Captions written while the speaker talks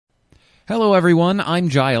Hello, everyone. I'm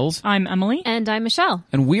Giles. I'm Emily. And I'm Michelle.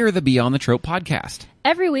 And we're the Beyond the Trope podcast.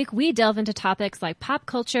 Every week, we delve into topics like pop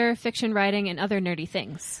culture, fiction writing, and other nerdy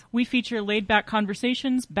things. We feature laid-back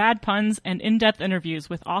conversations, bad puns, and in-depth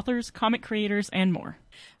interviews with authors, comic creators, and more.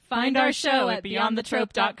 Find our show at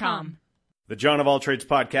beyondthetrope.com. The John of All Trades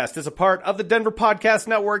podcast is a part of the Denver Podcast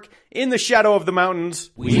Network. In the shadow of the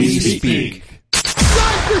mountains, we speak.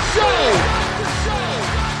 Start the show!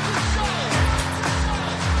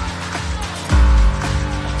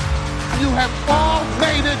 You have all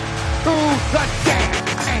made it to the dance.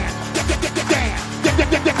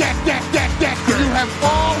 You have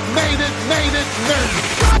all made it.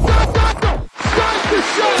 Start the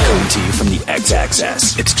show! Coming to you from the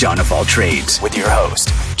X-Axis, it's John of All Trades with your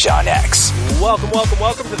host, John X. Welcome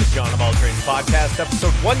to the John of All Trades podcast,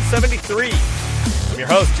 episode 173. I'm your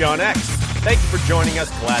host, John X. Thank you for joining us.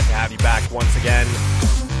 Glad to have you back once again.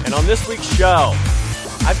 And on this week's show,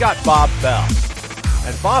 I've got Bob Bell.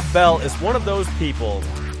 And Bob Bell is one of those people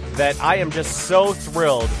that I am just so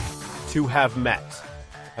thrilled to have met.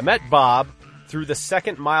 I met Bob through the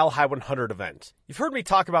second Mile High 100 event. You've heard me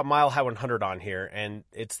talk about Mile High 100 on here, and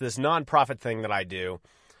it's this nonprofit thing that I do,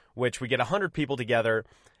 which we get 100 people together,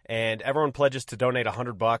 and everyone pledges to donate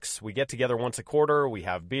 $100. We get together once a quarter, we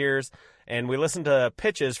have beers, and we listen to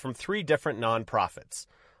pitches from 3 different nonprofits.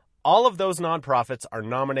 All of those nonprofits are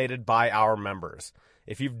nominated by our members.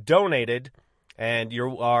 If you've donated and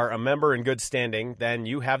you are a member in good standing, then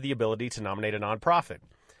you have the ability to nominate a nonprofit.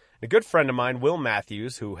 A good friend of mine, Will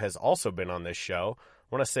Matthews, who has also been on this show,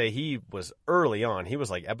 I want to say he was early on. He was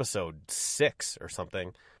like episode 6 or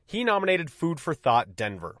something. He nominated Food for Thought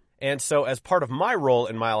Denver. And so as part of my role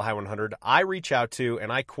in Mile High 100, I reach out to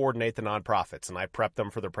and I coordinate the nonprofits and I prep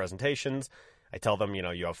them for their presentations. I tell them,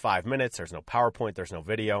 you have 5 minutes. There's no PowerPoint. There's no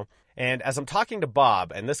video. And as I'm talking to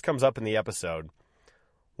Bob, and this comes up in the episode,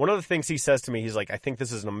 one of the things he says to me, he's like, I think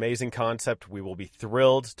this is an amazing concept. We will be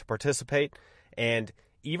thrilled to participate. And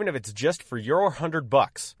even if it's just for your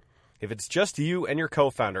 $100, if it's just you and your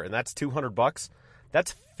co-founder, and that's $200,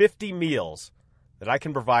 that's 50 meals that I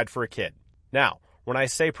can provide for a kid. Now, when I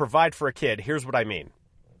say provide for a kid, here's what I mean.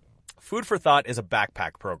 Food for Thought is a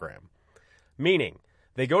backpack program, meaning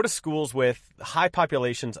they go to schools with high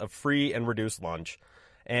populations of free and reduced lunch.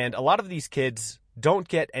 And a lot of these kids don't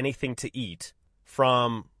get anything to eat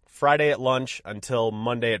from Friday at lunch until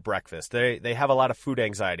Monday at breakfast. They have a lot of food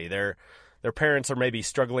anxiety. Their parents are maybe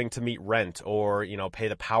struggling to meet rent or, pay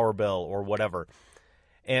the power bill or whatever.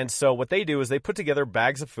 And so what they do is they put together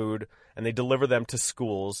bags of food and they deliver them to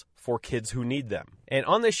schools for kids who need them. And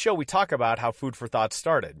on this show, we talk about how Food for Thought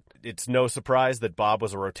started. It's no surprise that Bob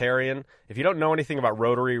was a Rotarian. If you don't know anything about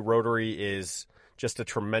Rotary, Rotary is just a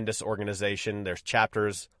tremendous organization. There's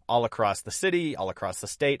chapters all across the city, all across the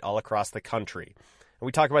state, all across the country. And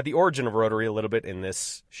we talk about the origin of Rotary a little bit in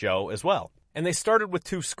this show as well. And they started with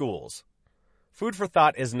 2 schools. Food for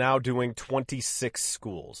Thought is now doing 26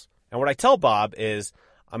 schools. And what I tell Bob is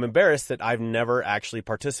I'm embarrassed that I've never actually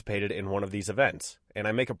participated in one of these events. And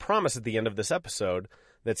I make a promise at the end of this episode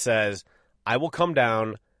that says, I will come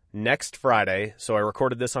down next Friday. So I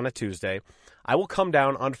recorded this on a Tuesday. I will come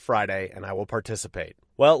down on Friday and I will participate.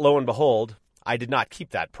 Well, lo and behold, I did not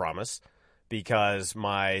keep that promise because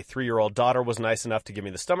my 3-year-old daughter was nice enough to give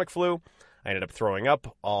me the stomach flu. I ended up throwing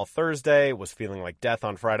up all Thursday, was feeling like death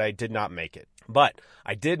on Friday, did not make it. But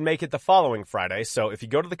I did make it the following Friday. So if you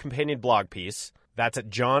go to the companion blog piece, that's at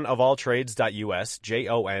jonofalltrades.us,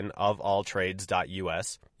 Jon of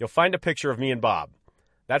alltrades.us, you'll find a picture of me and Bob.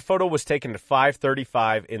 That photo was taken at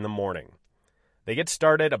 5:35 in the morning. They get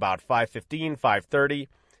started about 5:15, 5:30,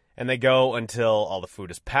 and they go until all the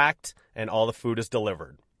food is packed and all the food is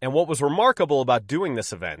delivered. And what was remarkable about doing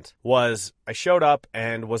this event was I showed up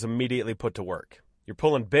and was immediately put to work. You're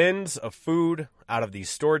pulling bins of food out of these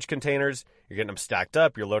storage containers, you're getting them stacked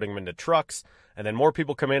up, you're loading them into trucks, and then more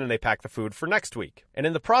people come in and they pack the food for next week. And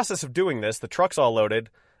in the process of doing this, the truck's all loaded,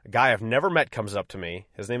 a guy I've never met comes up to me,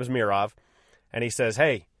 his name is Mirov, and he says,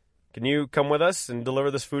 hey, can you come with us and deliver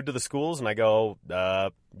this food to the schools? And I go,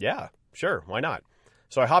 yeah, sure, why not?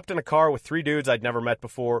 So I hopped in a car with 3 dudes I'd never met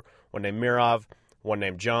before, one named Mirov, one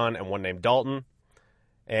named John, and one named Dalton.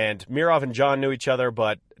 And Mirov and John knew each other,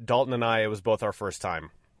 but Dalton and I, it was both our first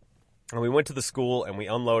time. And we went to the school and we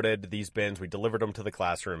unloaded these bins. We delivered them to the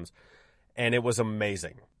classrooms. And it was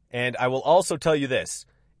amazing. And I will also tell you this.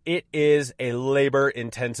 It is a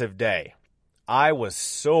labor-intensive day. I was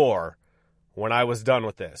sore when I was done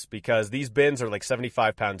with this because these bins are like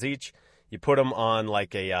 75 pounds each. You put them on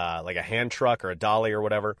like a hand truck or a dolly or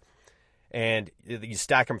whatever. And you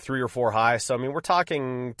stack them 3 or 4 high. So, I mean, we're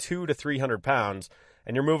talking 200 to 300 pounds,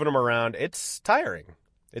 and you're moving them around. It's tiring.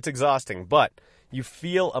 It's exhausting, but you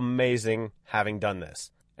feel amazing having done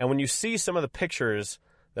this. And when you see some of the pictures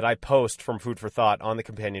that I post from Food for Thought on the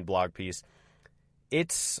companion blog piece,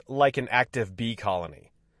 it's like an active bee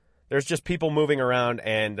colony. There's just people moving around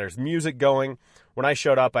and there's music going. When I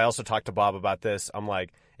showed up, I also talked to Bob about this. I'm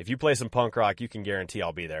like, if you play some punk rock, you can guarantee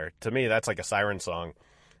I'll be there. To me, that's like a siren song.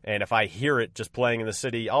 And if I hear it just playing in the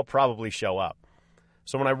city, I'll probably show up.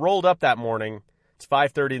 So when I rolled up that morning, it's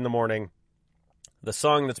 5:30 in the morning. The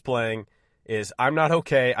song that's playing is I'm Not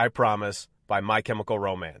Okay, I Promise by My Chemical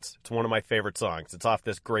Romance. It's one of my favorite songs. It's off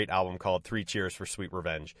this great album called 3 Cheers for Sweet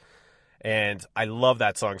Revenge. And I love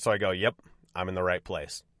that song, so I go, yep, I'm in the right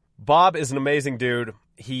place. Bob is an amazing dude.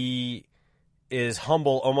 He is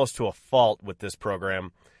humble almost to a fault with this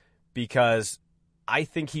program because I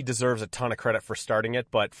think he deserves a ton of credit for starting it,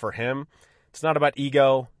 but for him, it's not about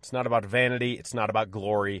ego, it's not about vanity, it's not about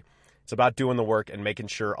glory. It's about doing the work and making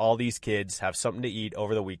sure all these kids have something to eat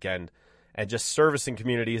over the weekend and just servicing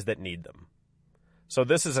communities that need them. So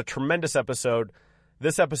this is a tremendous episode.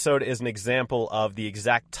 This episode is an example of the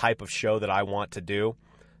exact type of show that I want to do.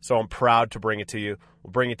 So I'm proud to bring it to you.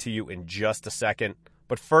 We'll bring it to you in just a second.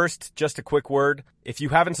 But first, just a quick word. If you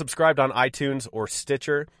haven't subscribed on iTunes or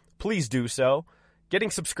Stitcher, please do so. Getting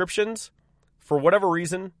subscriptions, for whatever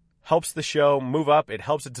reason, helps the show move up. It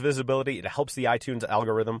helps its visibility. It helps the iTunes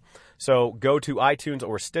algorithm. So go to iTunes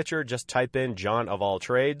or Stitcher. Just type in John of All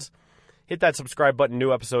Trades. Hit that subscribe button.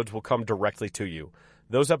 New episodes will come directly to you.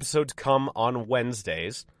 Those episodes come on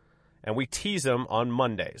Wednesdays, and we tease them on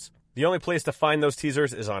Mondays. The only place to find those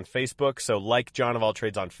teasers is on Facebook, so like John of All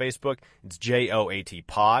Trades on Facebook, it's JOAT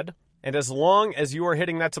Pod. And as long as you are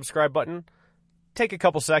hitting that subscribe button, take a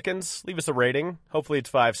couple seconds, leave us a rating, hopefully it's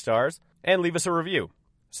 5 stars, and leave us a review.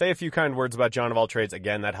 Say a few kind words about John of All Trades.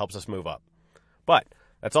 Again, that helps us move up. But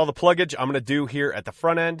that's all the pluggage I'm going to do here at the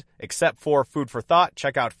front end, except for Food for Thought.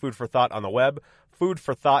 Check out Food for Thought on the web,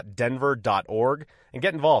 foodforthoughtdenver.org, and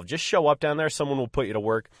get involved. Just show up down there. Someone will put you to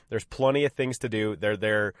work. There's plenty of things to do. They're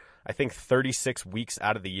there, I think, 36 weeks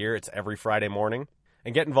out of the year. It's every Friday morning.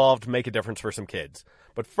 And get involved, make a difference for some kids.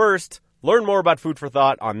 But first, learn more about Food for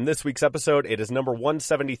Thought on this week's episode. It is number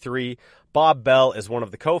 173. Bob Bell is one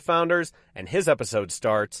of the co-founders, and his episode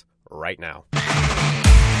starts right now.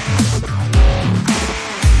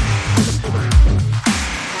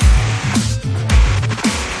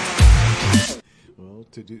 Well,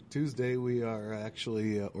 Tuesday we are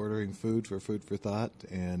actually ordering food for Thought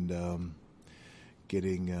and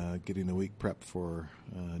getting the week prepped for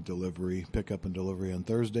delivery, pickup and delivery on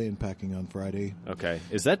Thursday and packing on Friday. Okay.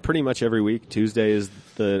 Is that pretty much every week? Tuesday is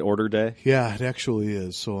the order day? Yeah, it actually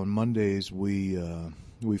is. So on Mondays we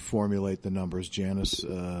formulate the numbers. Janice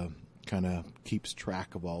kind of keeps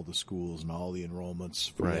track of all the schools and all the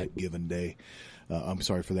enrollments for that given day.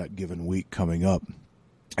 For that given week coming up.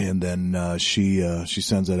 And then she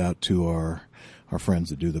sends it out to our friends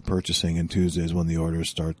that do the purchasing, and Tuesdays when the orders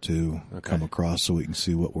start to come across, so we can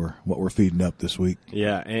see what we're feeding up this week.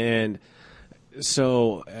 Yeah, and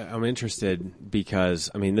so I'm interested because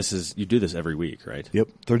you do this every week, right? Yep,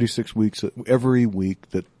 36 weeks every week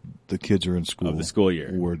that the kids are in school of the school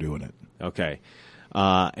year. We're doing it. Okay.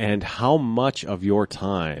 And how much of your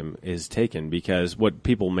time is taken? Because what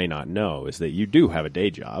people may not know is that you do have a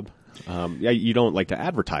day job. You don't like to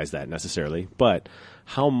advertise that necessarily, but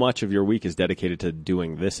how much of your week is dedicated to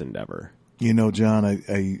doing this endeavor? You know, John,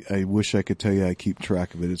 I wish I could tell you I keep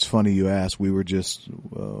track of it. It's funny you asked. We were just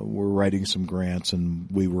we're writing some grants, and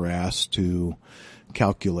we were asked to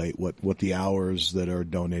calculate what the hours that are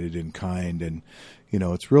donated in kind, and you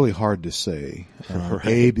know, it's really hard to say. Right.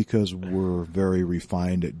 A, because we're very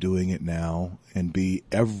refined at doing it now, and B,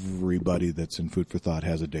 everybody that's in Food for Thought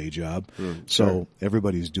has a day job. So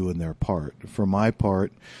everybody's doing their part. For my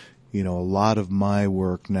part, you know, a lot of my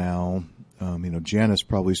work now, Janice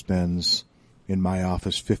probably spends in my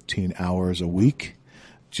office 15 hours a week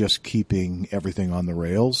just keeping everything on the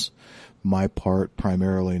rails. My part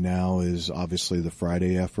primarily now is obviously the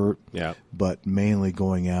Friday effort, but mainly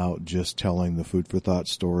going out just telling the Food for Thought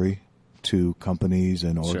story to companies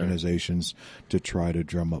and organizations to try to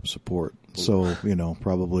drum up support. So, you know,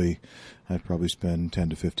 I'd probably spend 10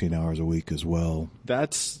 to 15 hours a week as well.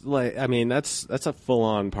 That's that's a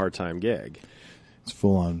full-on part-time gig. It's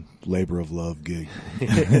full-on labor of love gig.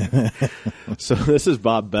 So this is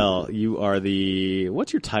Bob Bell. You are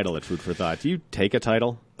what's your title at Food for Thought? Do you take a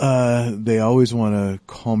title? They always want to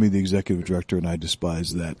call me the executive director, and I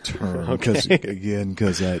despise that term because I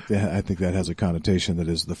think that has a connotation that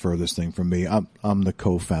is the furthest thing from me. I'm the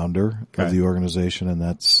co-founder of the organization, and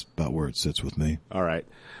that's about where it sits with me. All right.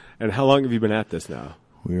 And how long have you been at this now?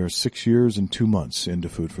 We are 6 years and 2 months into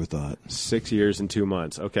Food for Thought. 6 years and 2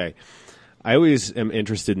 months. Okay. I always am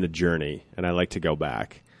interested in the journey, and I like to go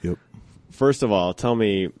back. Yep. First of all, tell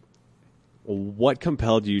me what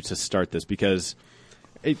compelled you to start this? Because,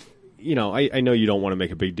 I know you don't want to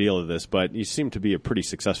make a big deal of this, but you seem to be a pretty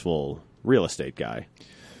successful real estate guy.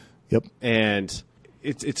 Yep. And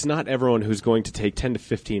it's not everyone who's going to take 10 to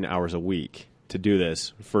 15 hours a week to do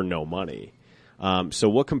this for no money. So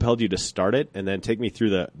what compelled you to start it? And then take me through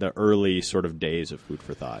the early sort of days of Food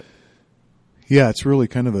for Thought. Yeah, it's really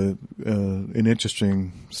kind of an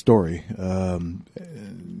interesting story.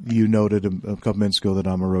 You noted a couple minutes ago that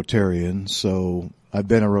I'm a Rotarian, so I've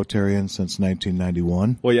been a Rotarian since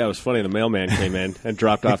 1991. Well, yeah, it was funny. The mailman came in and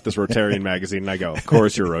dropped off this Rotarian magazine, and I go, of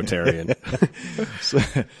course you're Rotarian.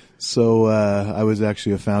 So I was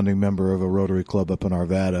actually a founding member of a Rotary Club up in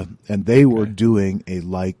Arvada, and they were doing a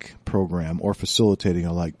like program or facilitating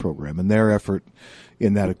a like program, and their effort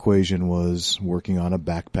in that equation was working on a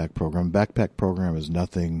backpack program. Backpack program is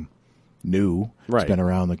nothing new. Right. It's been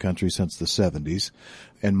around the country since the 70s.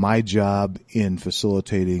 And my job in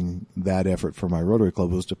facilitating that effort for my Rotary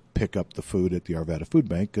Club was to pick up the food at the Arvada Food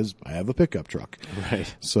Bank because I have a pickup truck.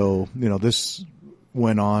 Right. So, this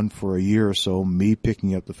went on for a year or so, me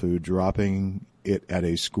picking up the food, dropping it at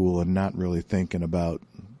a school and not really thinking about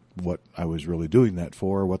what I was really doing that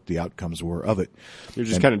for, what the outcomes were of it. You're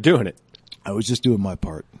just kind of doing it. I was just doing my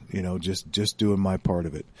part, just doing my part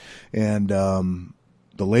of it. And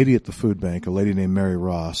the lady at the food bank, a lady named Mary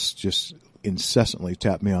Ross, just incessantly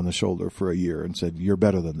tapped me on the shoulder for a year and said, "You're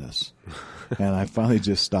better than this." And I finally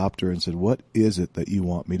just stopped her and said, "What is it that you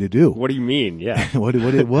want me to do?" What do you mean? Yeah. What?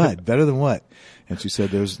 Better than what? And she said,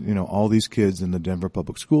 "There's, all these kids in the Denver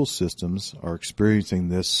public school systems are experiencing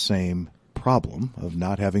this same problem of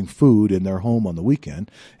not having food in their home on the weekend,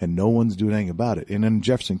 and no one's doing anything about it. And in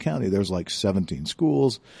Jefferson County, there's like 17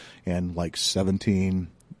 schools and like 17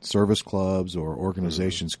 service clubs or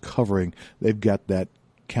organizations covering. They've got that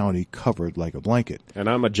county covered like a blanket." And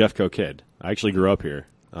I'm a Jeffco kid. I actually grew up here.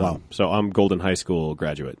 Wow. So I'm Golden High School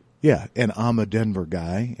graduate. Yeah, and I'm a Denver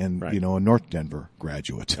guy and, Right. a North Denver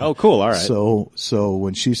graduate. Oh, cool. All right. So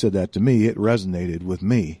when she said that to me, it resonated with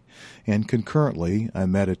me. And concurrently, I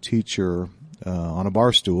met a teacher on a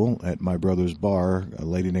bar stool at my brother's bar, a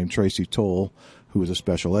lady named Tracy Toll, who was a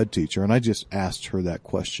special ed teacher. And I just asked her that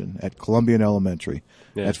question at Columbian Elementary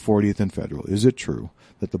at 40th and Federal. Is it true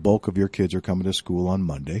that the bulk of your kids are coming to school on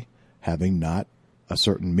Monday having not a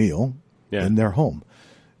certain meal in their home?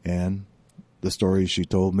 And the stories she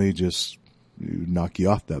told me just knock you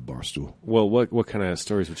off that bar stool. Well, what kind of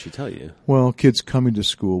stories would she tell you? Well, kids coming to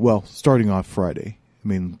school, starting off Friday. I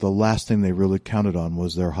mean, the last thing they really counted on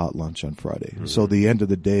was their hot lunch on Friday. Mm-hmm. So the end of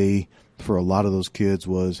the day for a lot of those kids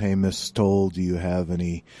was, "Hey, Miss Toll, do you have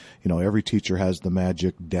any," every teacher has the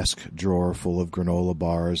magic desk drawer full of granola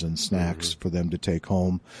bars and snacks for them to take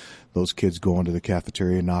home. Those kids going to the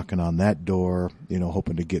cafeteria, knocking on that door,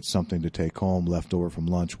 hoping to get something to take home, leftover from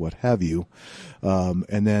lunch, what have you.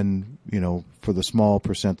 And then, for the small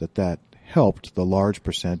percent that helped, the large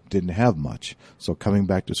percent didn't have much. So coming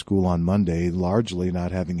back to school on Monday, largely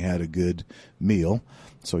not having had a good meal.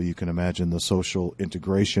 So you can imagine the social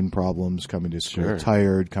integration problems, coming to school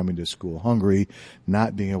tired, coming to school hungry,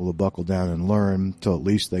 not being able to buckle down and learn till at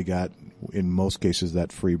least they got, in most cases,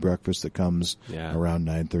 that free breakfast that comes around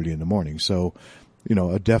 9:30 in the morning. So,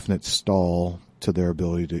 a definite stall to their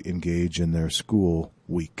ability to engage in their school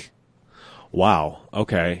week. Wow.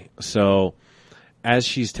 Okay. So as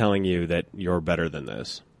she's telling you that you're better than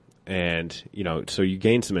this, and, so you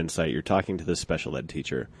gain some insight, you're talking to this special ed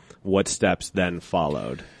teacher. What steps then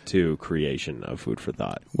followed to creation of Food for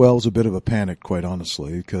Thought? Well, it was a bit of a panic, quite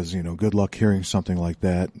honestly, because, good luck hearing something like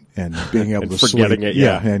that and being able and to forgetting sleep. it,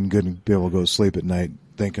 yeah. And be able to go to sleep at night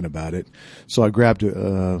thinking about it. So I grabbed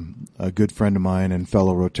a good friend of mine and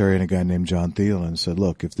fellow Rotarian, a guy named John Thielen, and said,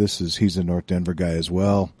 "Look, if he's a North Denver guy as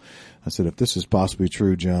well." I said, "If this is possibly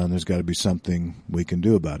true, John, there's got to be something we can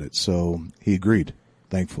do about it." So he agreed,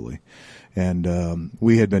 thankfully. And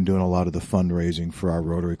we had been doing a lot of the fundraising for our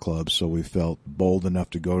Rotary Club, so we felt bold enough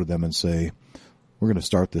to go to them and say, "We're going to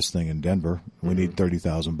start this thing in Denver. We need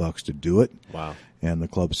 $30,000 to do it." Wow. And the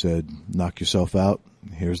club said, "Knock yourself out.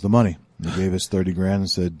 Here's the money." They gave us $30,000 and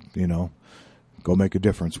said, go make a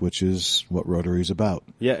difference, which is what Rotary's about.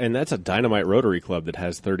 Yeah, and that's a dynamite Rotary Club that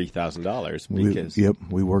has $30,000 because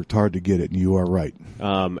we worked hard to get it, and you are right.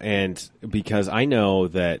 And because I know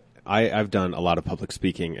that I've done a lot of public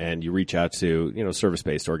speaking, and you reach out to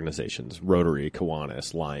service-based organizations, Rotary,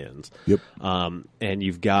 Kiwanis, Lions. Yep. And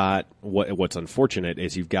you've got what's unfortunate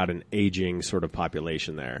is you've got an aging sort of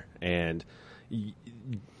population there, and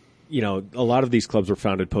you know, a lot of these clubs were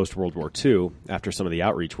founded post-World War II after some of the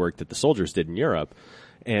outreach work that the soldiers did in Europe.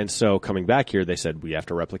 And so coming back here, they said, we have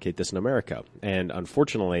to replicate this in America. And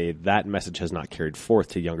unfortunately, that message has not carried forth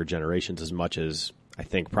to younger generations as much as I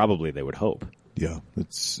think probably they would hope. Yeah,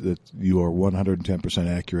 you are 110%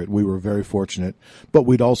 accurate. We were very fortunate, but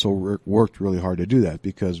we'd also worked really hard to do that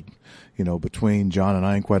because, you know, between John and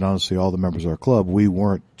I, and quite honestly, all the members of our club, we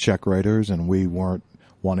weren't check writers and we weren't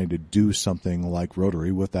wanting to do something like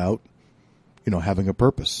Rotary without, you know, having a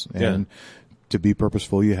purpose. And to be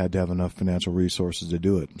purposeful, you had to have enough financial resources to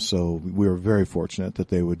do it. So we were very fortunate that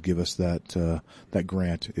they would give us that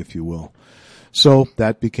grant, if you will. So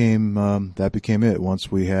that became it. Once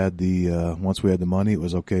we had the money, it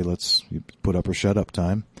was okay. Let's put up or shut up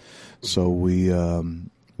time. So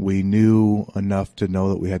we knew enough to know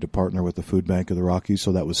that we had to partner with the Food Bank of the Rockies.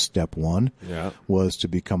 So that was step one. Was to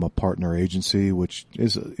become a partner agency, which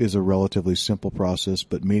is a relatively simple process,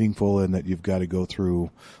 but meaningful in that you've got to go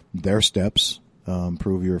through their steps,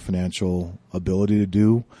 prove your financial ability to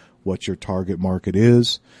do what your target market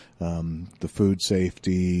is, the food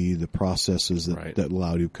safety, the processes that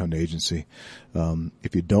allow you to come to agency.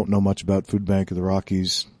 If you don't know much about Food Bank of the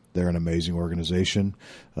Rockies, they're an amazing organization.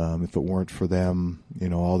 If it weren't for them, you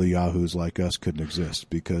know, all the yahoos like us couldn't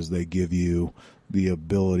exist because they give you the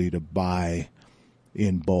ability to buy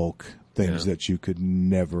in bulk things that you could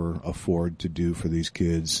never afford to do for these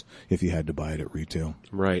kids if you had to buy it at retail.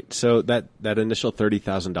 Right. So that initial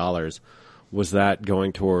 $30,000, was that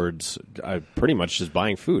going towards pretty much just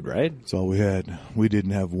buying food, right? That's all we had. We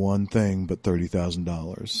didn't have one thing but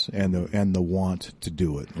 $30,000 and the want to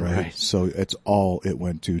do it, right? So it's all it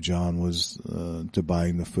went to, John, was to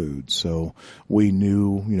buying the food. So we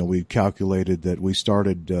knew, you know, we calculated that we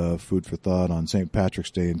started Food for Thought on St.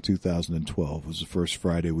 Patrick's Day in 2012. It was the first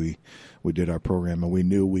Friday we did our program, and we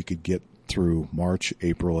knew we could get through March,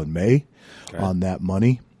 April, and May on that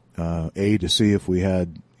money. To see if we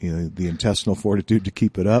had, you know, the intestinal fortitude to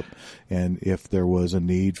keep it up, and if there was a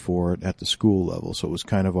need for it at the school level. So it was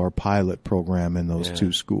kind of our pilot program in those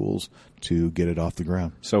two schools to get it off the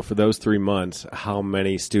ground. So for those 3 months, how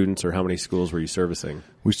many students or how many schools were you servicing?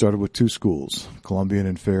 We started with 2 schools, Columbian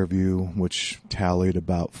and Fairview, which tallied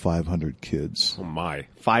about 500 kids. Oh my.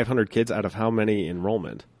 500 kids out of how many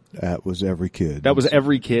enrollment? That was every kid. That was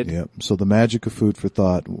every kid? Yep. So the magic of Food for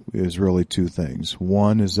Thought is really 2 things.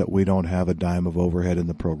 One is that we don't have a dime of overhead in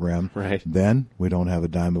the program. Right. Then we don't have a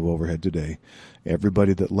dime of overhead today.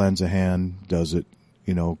 Everybody that lends a hand does it,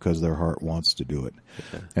 you know, because their heart wants to do it.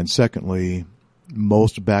 Okay. And secondly,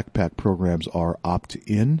 most backpack programs are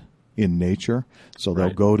opt-in nature. So they'll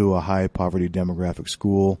go to a high poverty demographic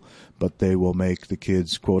school, but they will make the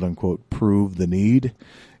kids, quote unquote, prove the need.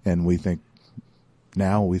 And we think,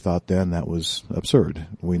 now, we thought then that was absurd.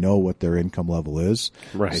 We know what their income level is.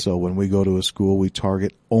 Right. So when we go to a school, we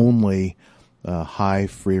target only high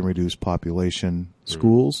free and reduced population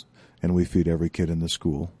schools, and we feed every kid in the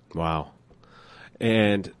school. Wow.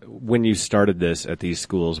 And when you started this at these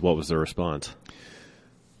schools, what was the response?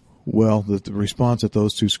 Well, the response at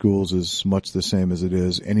those 2 schools is much the same as it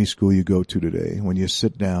is any school you go to today. When you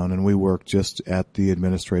sit down, and we work just at the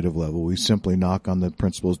administrative level, we simply knock on the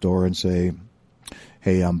principal's door and say,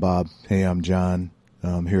 hey, I'm Bob. Hey, I'm John.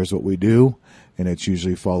 Here's what we do. And it's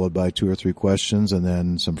usually followed by 2 or 3 questions and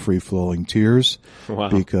then some free-flowing tears. Wow.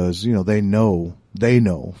 Because, you know, they know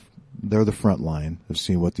they're the front line of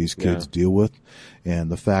seeing what these kids deal with.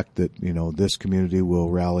 And the fact that, you know, this community will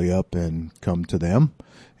rally up and come to them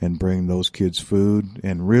and bring those kids food,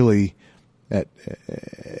 and really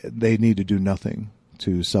they need to do nothing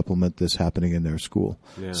to supplement this happening in their school.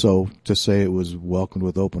 Yeah. So to say it was welcomed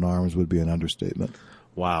with open arms would be an understatement.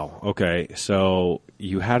 Wow. Okay. So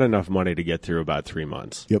you had enough money to get through about 3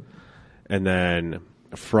 months. Yep. And then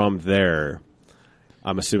from there,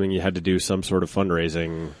 I'm assuming you had to do some sort of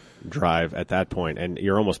fundraising drive at that point, and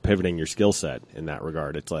you're almost pivoting your skill set in that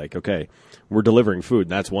regard. It's like, okay, we're delivering food,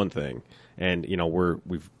 and that's one thing. And, you know,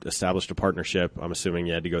 we've established a partnership. I'm assuming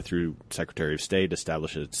you had to go through Secretary of State,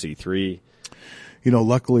 establish a C3. You know,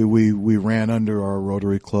 luckily we ran under our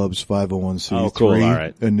Rotary Club's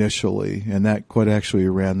 501c3 initially, and that quite actually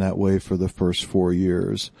ran that way for the first 4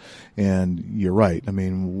 years. And you're right. I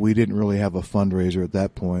mean, we didn't really have a fundraiser at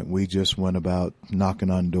that point. We just went about knocking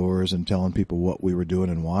on doors and telling people what we were doing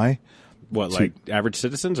and why. What, like average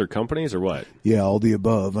citizens or companies or what? Yeah, all the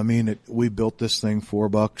above. I mean, we built this thing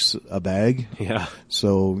 $4 a bag. Yeah.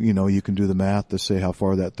 So, you know, you can do the math to say how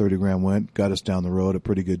far that 30 grand went, got us down the road a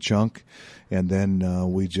pretty good chunk. And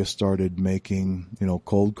then we just started making, you know,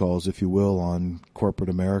 cold calls, if you will, on corporate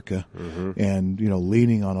America, and, you know,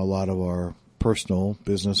 leaning on a lot of our personal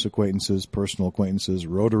business acquaintances, personal acquaintances,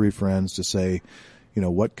 Rotary friends to say,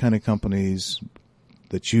 what kind of companies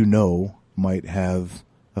that might have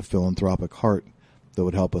a philanthropic heart that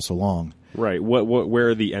would help us along. Right. Where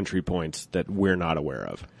are the entry points that we're not aware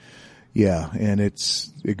of? Yeah, and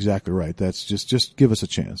it's exactly right. That's just give us a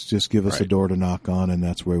chance. Just give us a door to knock on, and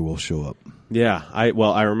that's where we'll show up. Yeah. I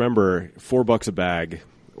remember $4 a bag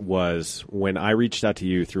was when I reached out to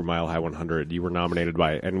you through Mile High 100. You were nominated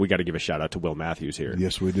by, and we got to give a shout out to Will Matthews here.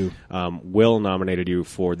 Yes, we do. Will nominated you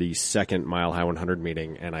for the second Mile High 100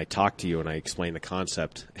 meeting, and I talked to you and I explained the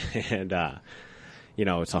concept. And,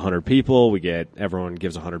 it's 100 people. Everyone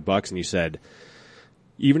gives $100, and you said,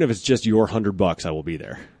 even if it's just your $100, I will be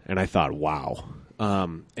there. And I thought, wow.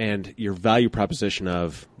 And your value proposition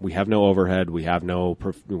of we have no overhead, we have no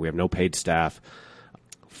paid staff.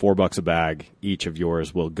 $4 a bag, each of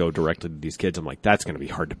yours will go directly to these kids. I'm like, that's going to be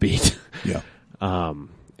hard to beat. Yeah.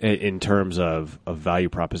 In terms of value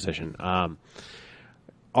proposition. I'm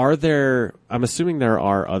assuming there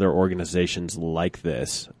are other organizations like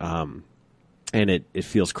this, and it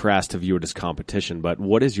feels crass to view it as competition, but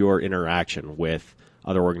what is your interaction with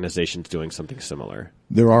other organizations doing something similar?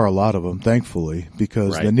 There are a lot of them, thankfully,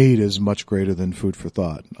 because the need is much greater than food for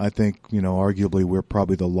thought. I think, arguably we're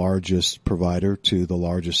probably the largest provider to the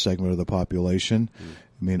largest segment of the population.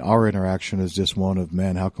 I mean, our interaction is just one of,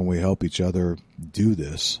 man, how can we help each other do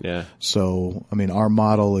this? Yeah. So, I mean, our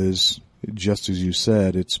model is, just as you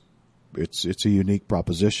said, it's a unique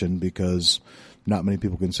proposition because not many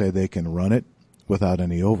people can say they can run it without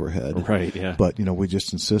any overhead. Right, yeah. But, we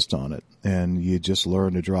just insist on it. And you just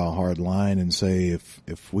learn to draw a hard line and say,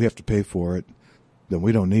 if we have to pay for it, then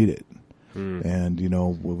we don't need it. And,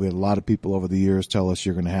 we had a lot of people over the years tell us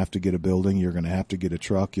you're going to have to get a building, you're going to have to get a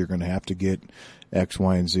truck, you're going to have to get X,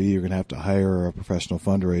 Y, and Z, you're going to have to hire a professional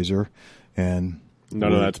fundraiser. And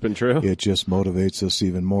none of that's been true? It just motivates us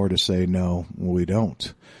even more to say, no, we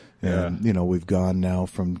don't. And, we've gone now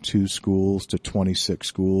from 2 schools to 26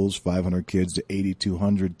 schools, 500 kids to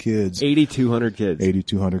 8,200 kids. 8,200 kids.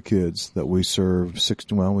 8,200 kids that we serve.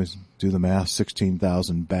 We do the math,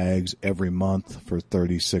 16,000 bags every month for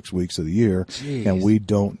 36 weeks of the year. Jeez. And we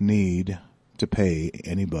don't need to pay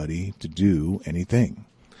anybody to do anything.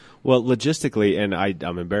 Well, logistically, and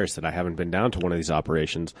I'm embarrassed that I haven't been down to one of these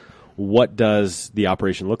operations. What does the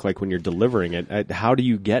operation look like when you're delivering it? How do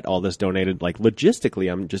you get all this donated? Like logistically,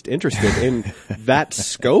 I'm just interested in that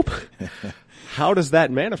scope. How does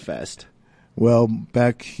that manifest? Well,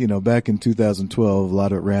 back in 2012, a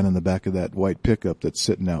lot of it ran in the back of that white pickup that's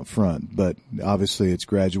sitting out front. But obviously, it's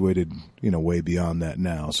graduated, way beyond that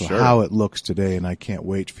now. So Sure. How it looks today, and I can't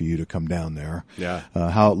wait for you to come down there. Yeah.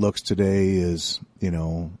 How it looks today is,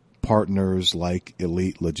 partners like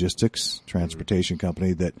Elite Logistics, transportation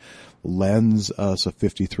company that lends us a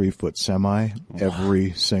 53-foot semi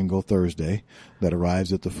every single Thursday that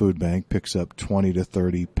arrives at the food bank, picks up 20 to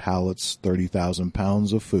 30 pallets, 30,000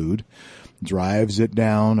 pounds of food, drives it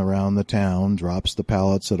down around the town, drops the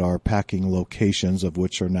pallets at our packing locations, of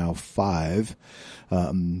which are now 5,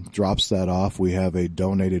 drops that off. We have a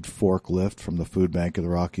donated forklift from the Food Bank of the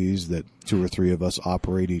Rockies that 2 or 3 of us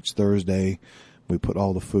operate each Thursday. We put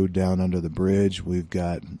all the food down under the bridge. We've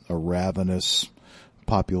got a ravenous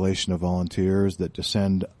population of volunteers that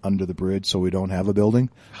descend under the bridge so we don't have a building.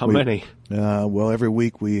 How many? Well, every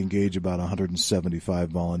week we engage about 175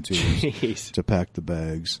 volunteers Jeez. to pack the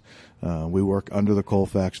bags. We work under the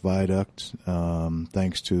Colfax Viaduct,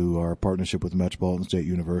 thanks to our partnership with Metropolitan State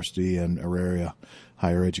University and Auraria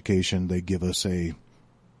Higher Education. They give us a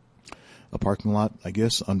parking lot, I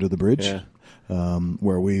guess, under the bridge,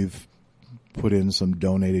 where we've put in some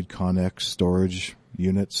donated Connex storage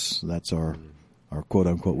units. That's our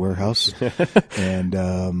quote-unquote warehouse. And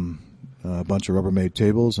a bunch of Rubbermaid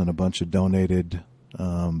tables and a bunch of donated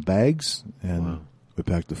bags. And we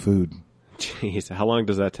pack the food. Jeez, how long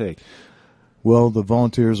does that take? Well, the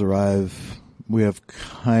volunteers arrive. We have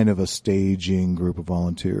kind of a staging group of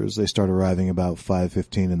volunteers. They start arriving about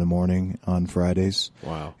 5:15 in the morning on Fridays.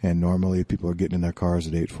 Wow. And normally people are getting in their cars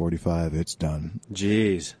at 8:45. It's done.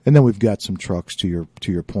 Jeez. And then we've got some trucks, to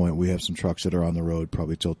your point. We have some trucks that are on the road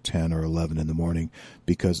probably till 10 or 11 in the morning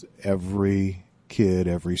because every kid,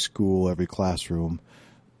 every school, every classroom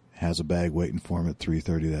has a bag waiting for them at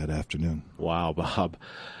 3:30 that afternoon. Wow, Bob.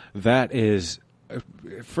 That is,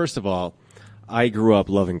 first of all, I grew up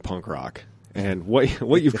loving punk rock. And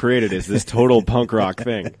what you've created is this total punk rock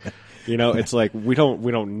thing. It's like we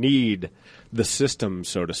don't need the system,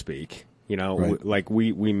 so to speak. Right.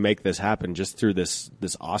 We make this happen just through this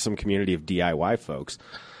awesome community of DIY folks.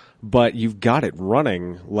 But you've got it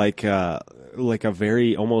running like a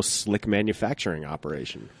very almost slick manufacturing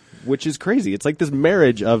operation. which is crazy. It's like this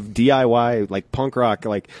marriage of DIY, like punk rock,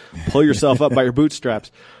 like pull yourself up by your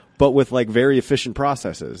bootstraps, but with like very efficient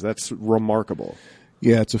processes. That's remarkable.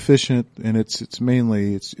 Yeah, it's efficient, and it's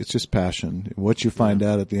mainly it's just passion. What you find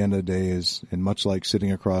out at the end of the day is, and much like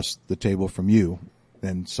sitting across the table from you,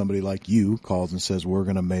 and somebody like you calls and says, "We're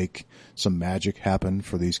going to make some magic happen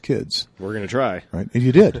for these kids." We're going to try. Right? And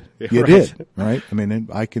you did. You Right. did. Right? I mean, and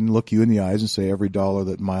I can look you in the eyes and say every dollar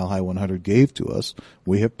that Mile High 100 gave to us,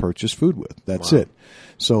 we have purchased food with. That's it.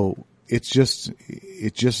 So it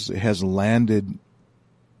just has landed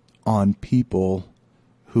on people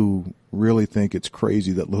who really think it's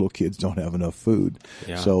crazy that little kids don't have enough food.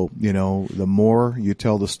 Yeah. So, the more you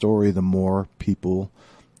tell the story, the more people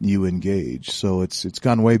you engage. So it's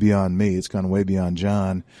gone way beyond me. It's gone way beyond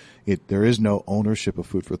John. There is no ownership of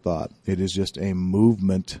Food for Thought. It is just a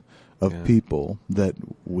movement of people that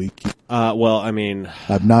we keep. Well, I mean,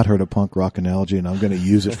 I've not heard a punk rock analogy, and I'm going to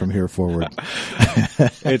use it from here forward.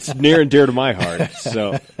 it's near and dear to my heart.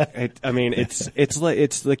 So, it's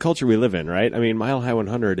the culture we live in, right? I mean, Mile High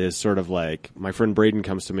 100 is sort of like, my friend Braden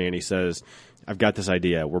comes to me and he says, I've got this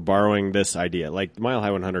idea. We're borrowing this idea. Like, Mile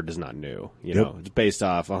High 100 is not new. You know, it's based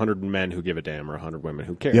off 100 men who give a damn or 100 women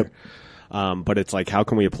who care. Yep. But it's like, how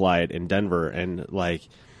can we apply it in Denver? And like,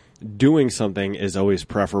 doing something is always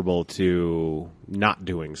preferable to not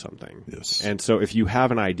doing something. Yes. And so if you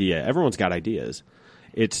have an idea, everyone's got ideas.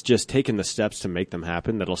 It's just taking the steps to make them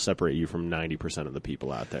happen that'll separate you from 90% of the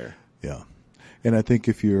people out there. Yeah. And I think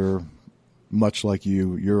if you're much like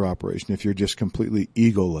your operation, if you're just completely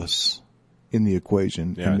egoless in the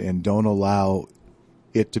equation and don't allow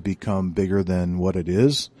it to become bigger than what it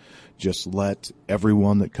is, just let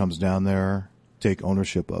everyone that comes down there take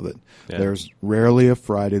ownership of it. Yeah. There's rarely a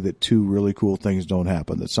Friday that two really cool things don't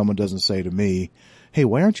happen, that someone doesn't say to me, "Hey,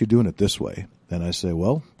 why aren't you doing it this way?" And I say,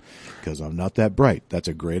 "Well, because I'm not that bright. That's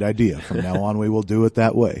a great idea. From now on, we will do it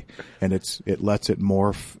that way." And it lets it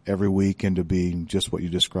morph every week into being just what you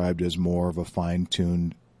described as more of a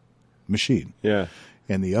fine-tuned machine. Yeah.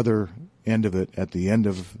 And the other end of it, at the end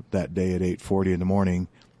of that day at 8:40 in the morning,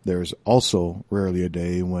 there's also rarely a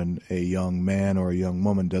day when a young man or a young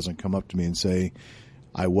woman doesn't come up to me and say,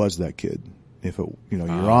 "I was that kid." If it, you're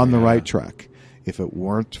on the right track. If it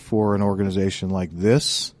weren't for an organization like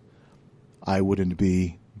this, I wouldn't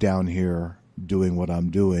be down here doing what I'm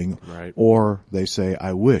doing. Right. Or they say,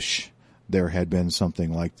 "I wish there had been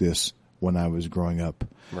something like this when I was growing up."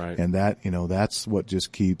 Right. And that, that's what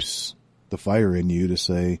just keeps the fire in you to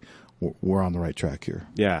say, we're on the right track here.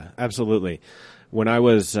 Yeah, absolutely. When I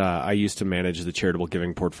used to manage the charitable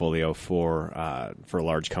giving portfolio for a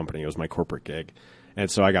large company. It was my corporate gig. And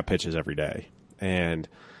so I got pitches every day. And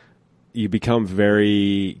you become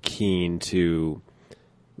very keen to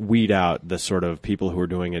weed out the sort of people who are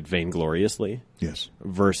doing it vaingloriously. Yes.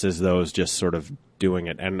 Versus those just sort of doing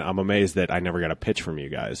it. And I'm amazed that I never got a pitch from you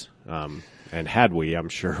guys. And had we, I'm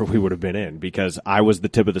sure we would have been in, because I was the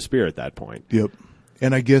tip of the spear at that point. Yep.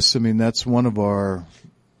 And I guess, that's one of our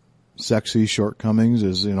sexy shortcomings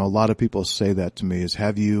is, a lot of people say that to me is,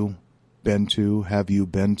 have you been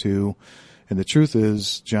to? And the truth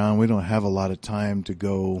is, John, we don't have a lot of time to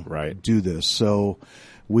go do this. So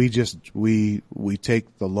we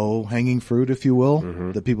take the low hanging fruit, if you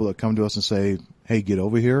will, the people that come to us and say, "Hey, get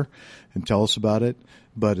over here and tell us about it."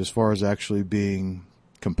 But as far as actually being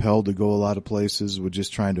compelled to go a lot of places, we're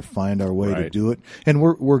just trying to find our way to do it. And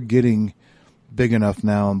we're getting big enough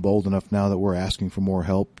now and bold enough now that we're asking for more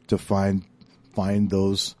help to find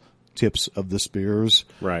those tips of the spears.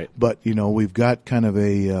 Right. But, we've got kind of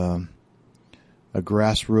a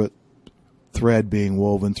grassroots thread being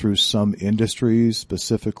woven through some industries,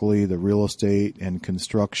 specifically the real estate and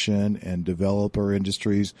construction and developer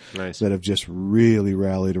industries that have just really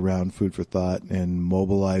rallied around Food for Thought and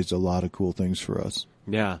mobilized a lot of cool things for us.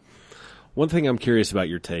 Yeah. One thing I'm curious about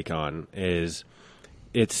your take on is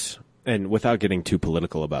and without getting too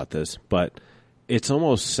political about this, but it's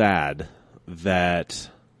almost sad that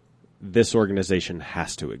this organization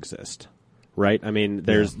has to exist, right? I mean,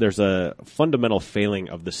 there's a fundamental failing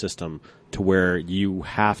of the system to where you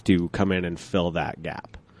have to come in and fill that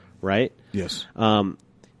gap, right? Yes.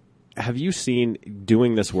 Have you seen,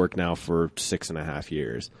 doing this work now for 6.5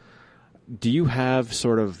 years, do you have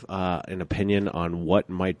sort of an opinion on what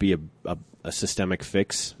might be a systemic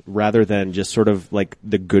fix, rather than just sort of like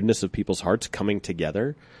the goodness of people's hearts coming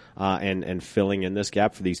together and filling in this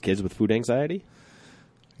gap for these kids with food anxiety?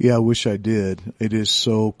 Yeah, I wish I did. It is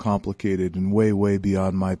so complicated and way, way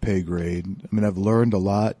beyond my pay grade. I mean, I've learned a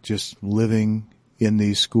lot just living in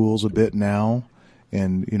these schools a bit now.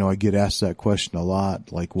 And, I get asked that question a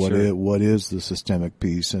lot, like what is the systemic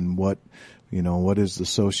piece, and what, What is the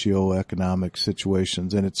socioeconomic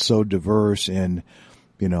situations? And it's so diverse. And,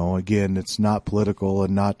 again, it's not political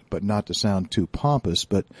but not to sound too pompous,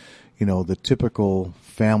 but, the typical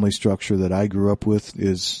family structure that I grew up with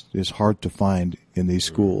is hard to find in these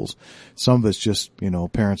schools. Some of it's just,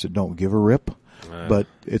 parents that don't give a rip. But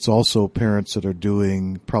it's also parents that are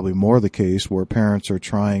doing probably more the case where parents are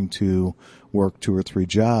trying to work 2 or 3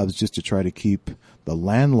 jobs just to try to keep the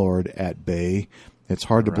landlord at bay. It's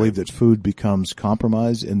hard to believe that food becomes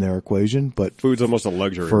compromised in their equation, but food's almost a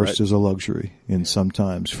luxury. First is a luxury, and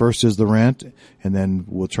sometimes first is the rent, and then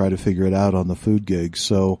we'll try to figure it out on the food gig.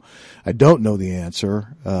 So I don't know the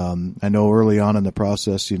answer. I know early on in the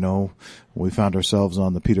process, we found ourselves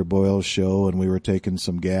on the Peter Boyle show, and we were taking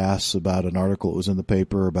some gas about an article that was in the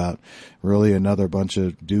paper about really another bunch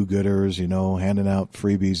of do-gooders, handing out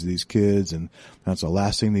freebies to these kids, and that's the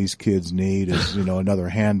last thing these kids need is, another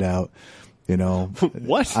handout.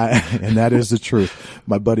 What? And that is the truth.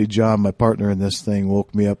 My buddy John, my partner in this thing,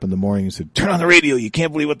 woke me up in the morning and said, "Turn on the radio. You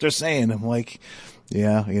can't believe what they're saying." I'm like,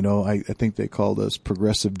 yeah, I think they called us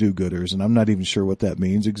progressive do-gooders, and I'm not even sure what that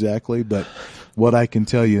means exactly. But what I can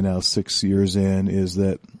tell you now, 6 years in, is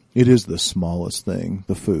that it is the smallest thing,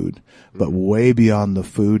 the food. But way beyond the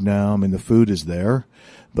food now, the food is there,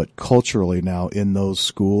 but culturally now in those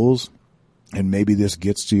schools, and maybe this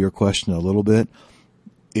gets to your question a little bit,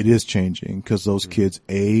 it is changing because those kids,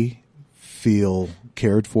 feel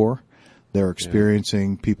cared for. They're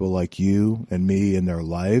experiencing people like you and me in their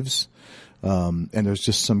lives. And there's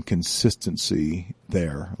just some consistency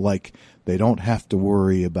there. Like they don't have to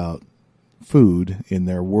worry about food in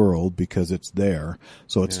their world because it's there.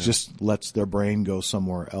 So it's just lets their brain go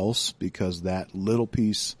somewhere else because that little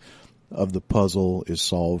piece of the puzzle is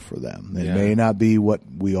solved for them. It may not be what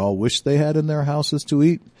we all wish they had in their houses to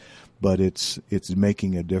eat, but it's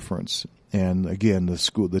making a difference. And again,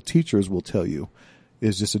 the teachers will tell you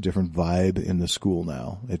it's just a different vibe in the school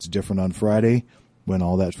now. It's different on Friday when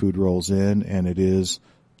all that food rolls in, and it is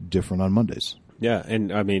different on Mondays. Yeah, and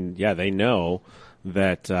they know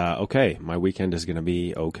that okay, my weekend is going to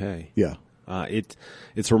be okay. Yeah.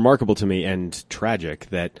 It's remarkable to me and tragic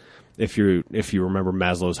that if you remember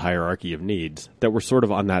Maslow's hierarchy of needs, that we're sort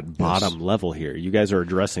of on that bottom level here. You guys are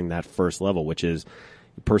addressing that first level, which is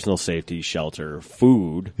personal safety, shelter,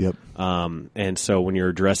 food. Yep. And so when you're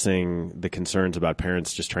addressing the concerns about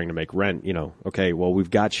parents just trying to make rent, okay, well,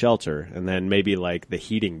 we've got shelter, and then maybe like the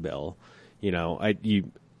heating bill.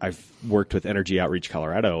 I've worked with Energy Outreach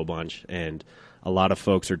Colorado a bunch, and a lot of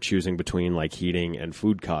folks are choosing between like heating and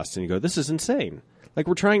food costs, and you go, this is insane. Like,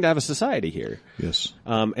 we're trying to have a society here. Yes.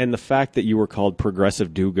 And the fact that you were called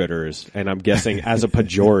progressive do-gooders, and I'm guessing as a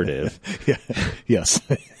pejorative. Yes.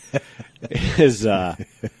 is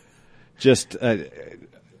just a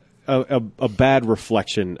bad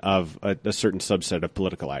reflection of a certain subset of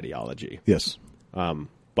political ideology. Yes.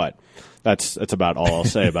 But that's about all I'll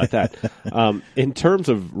say about that. In terms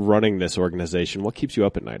of running this organization, what keeps you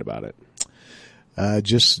up at night about it?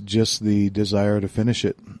 Just the desire to finish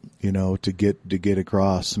it, to get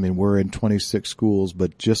across. We're in 26 schools,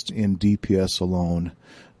 but just in DPS alone,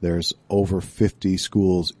 there's over 50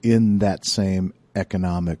 schools in that same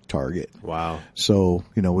economic target. Wow. So,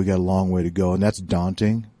 we got a long way to go, and that's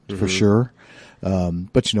daunting for sure.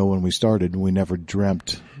 But when we started, we never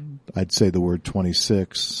dreamt, I'd say the word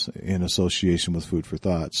 26 in association with Food for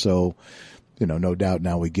Thought. So, no doubt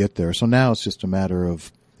now we get there. So now it's just a matter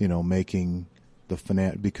of, making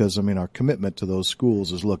the because our commitment to those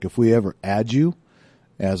schools is, look, if we ever add you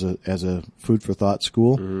as a Food for Thought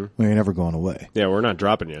school, we ain't never going away. Yeah, we're not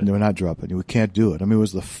dropping you. No, we're not dropping you. We can't do it. It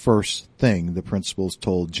was the first thing the principals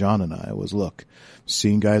told John and I was, look,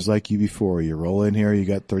 seen guys like you before. You roll in here, you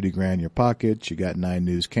got $30,000 in your pocket, you got 9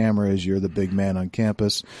 news cameras, you're the big man on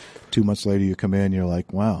campus. 2 months later, you come in, you're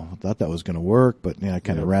like, wow, I thought that was going to work, but I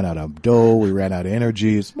kind of ran out of dough. We ran out of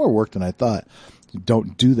energy. It's more work than I thought.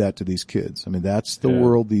 Don't do that to these kids. That's the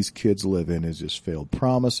world these kids live in, is just failed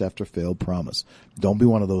promise after failed promise. Don't be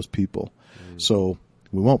one of those people. So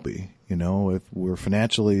we won't be, if we're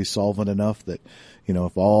financially solvent enough that,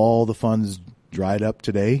 if all the funds dried up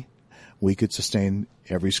today, we could sustain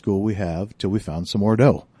every school we have till we found some more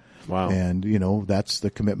dough. Wow. And, that's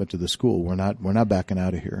the commitment to the school. We're not backing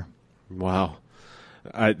out of here. Wow.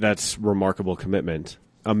 That's remarkable commitment.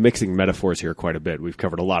 I'm mixing metaphors here quite a bit. We've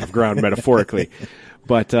covered a lot of ground metaphorically.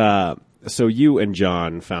 But so you and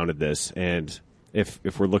John founded this, and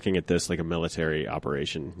if we're looking at this like a military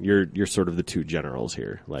operation, you're sort of the two generals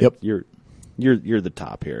here. Like yep. You're the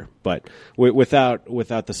top here. But without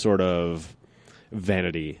the sort of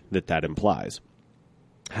vanity that implies.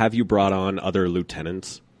 Have you brought on other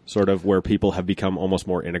lieutenants sort of where people have become almost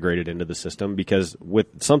more integrated into the system? Because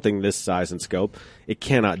with something this size and scope, it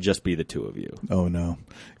cannot just be the two of you. Oh, no.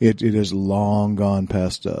 It is long gone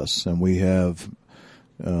past us, and we have,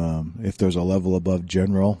 if there's a level above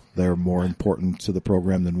general, they're more important to the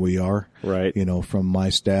program than we are. Right. You know, from my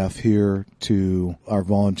staff here to our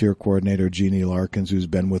volunteer coordinator, Jeannie Larkins, who's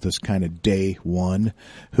been with us kind of day one,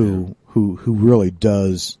 who really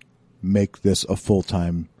does make this a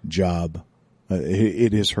full-time job.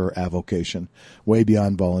 It is her avocation, way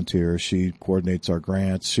beyond volunteer. She coordinates our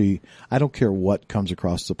grants. I don't care what comes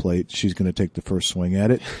across the plate. She's going to take the first swing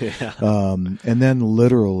at it. Yeah. And then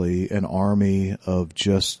literally an army of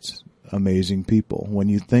just amazing people. When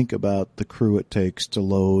you think about the crew it takes to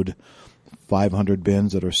load 500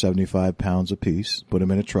 bins that are 75 pounds apiece, put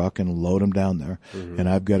them in a truck and load them down there. Mm-hmm. And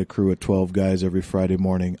I've got a crew of 12 guys every Friday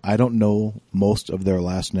morning. I don't know most of their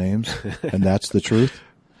last names, and that's the truth.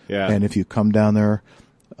 Yeah. And if you come down there,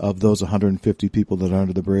 of those 150 people that are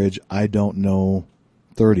under the bridge, I don't know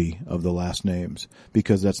 30 of the last names,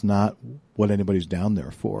 because that's not what anybody's down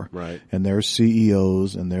there for. Right. And there's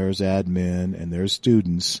CEOs and there's admin and there's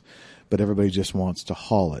students, but everybody just wants to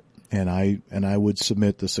haul it. And I would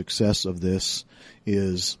submit the success of this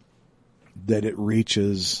is that it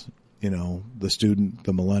reaches, you know, the student,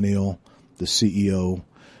 the millennial, the CEO.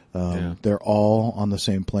 They're all on the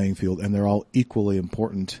same playing field, and they're all equally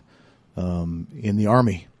important in the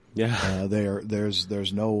Army. Yeah.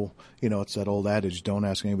 There's no, you know, it's that old adage, don't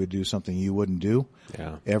ask anybody to do something you wouldn't do.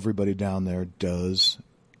 Yeah. Everybody down there does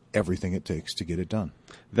everything it takes to get it done.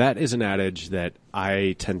 That is an adage that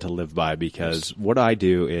I tend to live by, because what I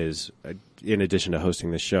do is, in addition to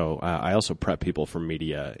hosting this show, I also prep people for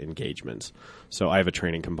media engagements. So I have a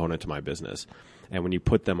training component to my business. And when you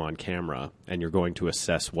put them on camera and you're going to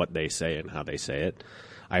assess what they say and how they say it,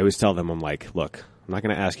 I always tell them, I'm like, look, I'm not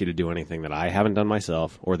going to ask you to do anything that I haven't done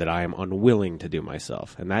myself or that I am unwilling to do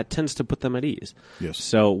myself. And that tends to put them at ease. Yes.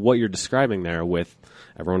 So what you're describing there with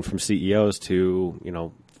everyone from CEOs to, you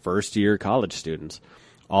know, first-year college students,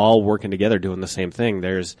 all working together doing the same thing,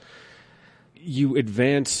 you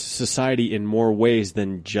advance society in more ways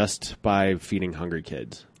than just by feeding hungry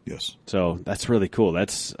kids. Yes. So that's really cool.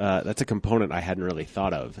 That's a component I hadn't really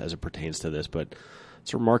thought of as it pertains to this, but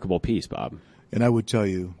it's a remarkable piece, Bob. And I would tell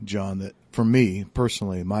you, John, that for me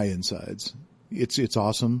personally, my insides, it's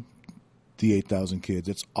awesome. The 8,000 kids,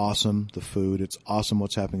 it's awesome. The food, it's awesome.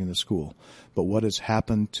 What's happening in the school, but what has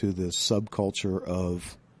happened to the subculture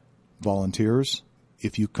of volunteers?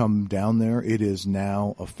 If you come down there, it is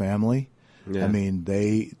now a family. Yeah. I mean,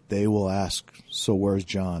 they will ask, so where's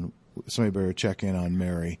John? Somebody better check in on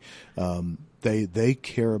Mary. They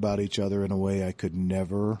care about each other in a way I could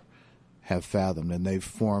never have fathomed, and they've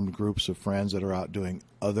formed groups of friends that are out doing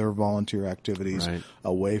other volunteer activities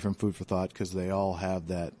away from Food for Thought, because they all have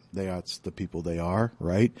that. It's the people they are,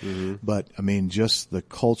 right? Mm-hmm. But I mean, just the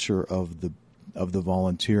culture of the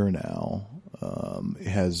volunteer now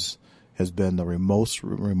has been the most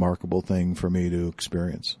remarkable thing for me to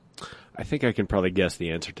experience. I think I can probably guess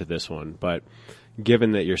the answer to this one, but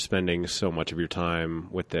given that you're spending so much of your time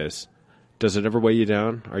with this, does it ever weigh you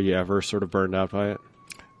down? Are you ever sort of burned out by it?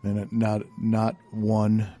 And not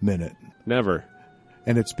 1 minute. Never.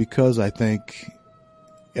 And it's because I think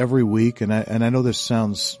every week, and I know this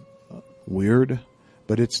sounds weird,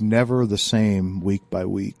 but it's never the same week by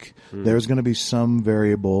week. There's going to be some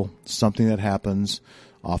variable, something that happens,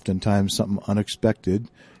 oftentimes something unexpected,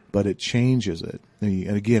 but it changes it.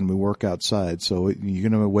 And again, we work outside, so you're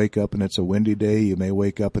going to wake up and it's a windy day. You may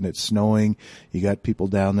wake up and it's snowing. You got people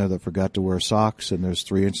down there that forgot to wear socks, and there's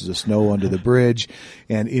 3 inches of snow under the bridge.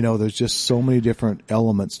 And, you know, there's just so many different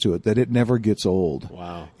elements to it that it never gets old.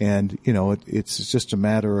 Wow. And, you know, it's just a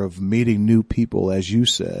matter of meeting new people, as you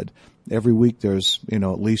said. Every week there's, you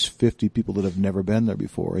know, at least 50 people that have never been there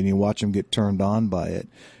before, and you watch them get turned on by it.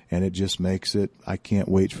 And it just makes it, I can't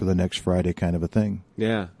wait for the next Friday kind of a thing.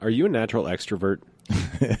 Yeah. Are you a natural extrovert?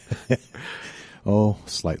 Oh,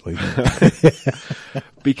 slightly.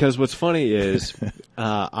 Because what's funny is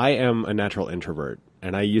I am a natural introvert,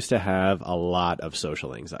 and I used to have a lot of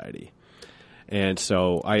social anxiety. And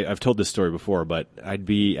so I've told this story before, but I'd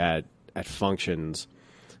be at functions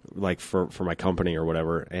like for my company or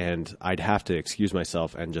whatever, and I'd have to excuse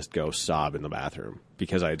myself and just go sob in the bathroom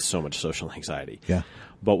because I had so much social anxiety. Yeah.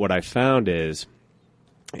 But what I found is,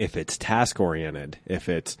 if it's task-oriented, if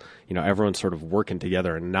it's, you know, everyone's sort of working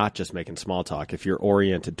together and not just making small talk, if you're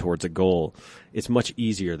oriented towards a goal, it's much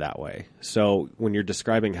easier that way. So when you're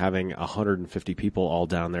describing having 150 people all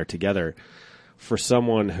down there together, for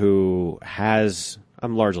someone who has,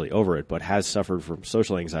 I'm largely over it, but has suffered from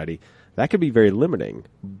social anxiety, that could be very limiting,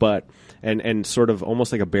 but and sort of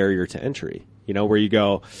almost like a barrier to entry, where you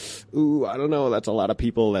go, ooh, I don't know, that's a lot of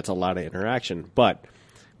people, that's a lot of interaction. But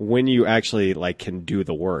when you actually can do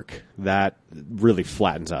the work, that really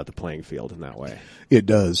flattens out the playing field in that way. It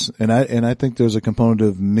does. And I think there's a component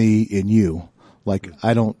of me in you.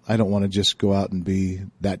 I don't want to just go out and be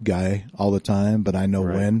that guy all the time, but I know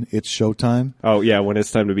when it's showtime. Oh yeah, when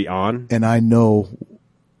it's time to be on. And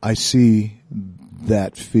I see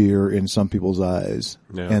that fear in some people's eyes.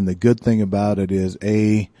 Yeah. And the good thing about it is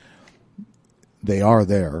A, they are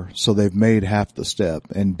there, so they've made half the step,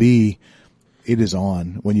 and B, it is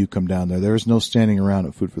on when you come down there. There's no standing around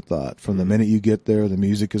at Food for Thought. From the minute you get there, the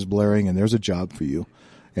music is blaring, and there's a job for you.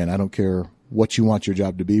 And I don't care what you want your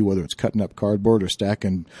job to be, whether it's cutting up cardboard or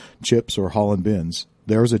stacking chips or hauling bins.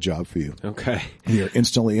 There's a job for you. Okay. You're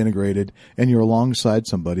instantly integrated, and you're alongside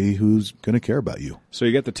somebody who's going to care about you. So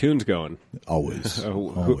you get the tunes going. Always.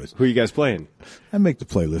 Always. Who are you guys playing? I make the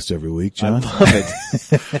playlist every week, John. I love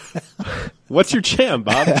it. What's your jam,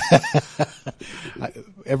 Bob?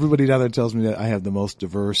 Everybody down there tells me that I have the most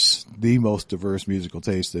diverse musical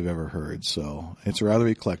taste they've ever heard. So it's rather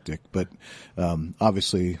eclectic, but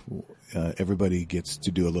obviously everybody gets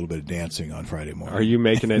to do a little bit of dancing on Friday morning. Are you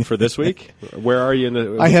making it for this week? Where are you in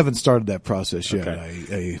the? I haven't started that process yet,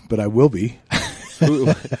 okay. But I will be.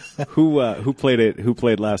 Who played it? Who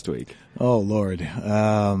played last week? Oh Lord.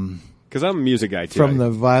 Because I'm a music guy too. From the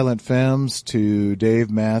Violent Femmes to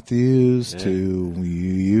Dave Matthews to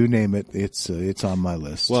you name it, it's on my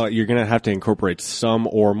list. Well, you're gonna have to incorporate some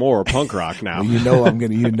or more punk rock now. Well, I'm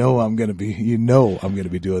gonna be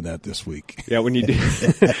doing that this week. Yeah, when you do,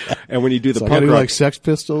 and when you do the so punk rock, like Sex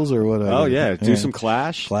Pistols or whatever. Oh yeah, do some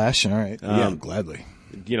Clash. Clash, all right. Yeah, gladly.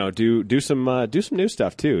 Do some new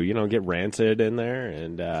stuff too. Get Rancid in there,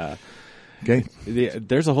 and okay.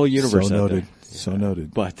 There's a whole universe. So out noted. there. So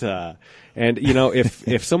noted. But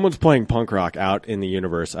if someone's playing punk rock out in the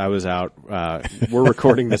universe, I was out. We're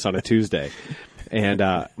recording this on a Tuesday, and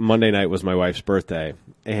Monday night was my wife's birthday,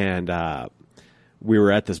 and we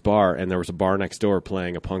were at this bar, and there was a bar next door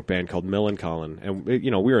playing a punk band called Millencolin, and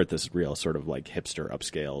we were at this real sort of hipster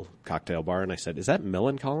upscale cocktail bar, and I said, "Is that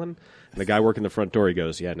Millencolin?" And the guy working the front door, he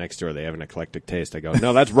goes, "Yeah, next door they have an eclectic taste." I go,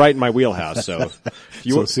 "No, that's right in my wheelhouse." So,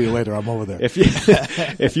 see you later. I'm over there.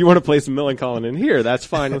 If you want to play some Millencolin in here, that's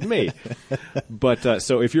fine with me. But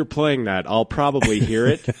so if you're playing that, I'll probably hear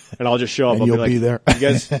it, and I'll just show up. And I'll you'll be there. "You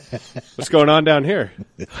guys, what's going on down here?"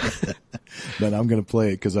 Then I'm going to play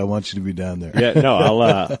it because I want you to be down there. Yeah,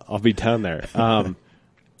 no, I'll be down there.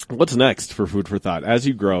 What's next for Food for Thought as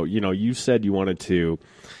you grow? You said you wanted to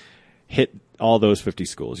hit all those 50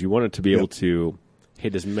 schools. You wanted to be able to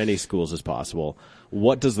hit as many schools as possible.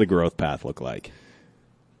 What does the growth path look like?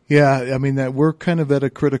 Yeah, I mean that we're kind of at a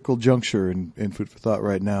critical juncture in Food for Thought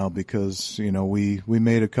right now because we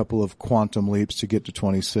made a couple of quantum leaps to get to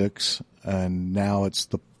 26, and now it's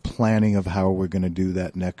the planning of how we're going to do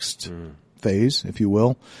that next phase, if you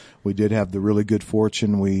will. We did have the really good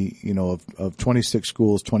fortune. Of 26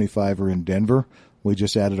 schools, 25 are in Denver. We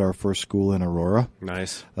just added our first school in Aurora.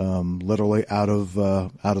 Nice. Literally out of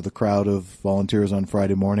the crowd of volunteers on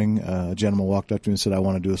Friday morning, a gentleman walked up to me and said, "I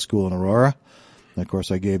want to do a school in Aurora." And of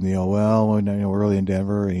course, I gave him we're early in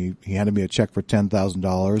Denver. And he handed me a check for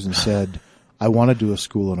 $10,000 and said, "I want to do a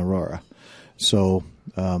school in Aurora." So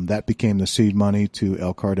that became the seed money to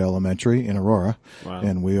Elkhart Elementary in Aurora. Wow.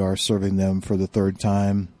 And we are serving them for the third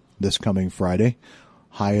time this coming Friday.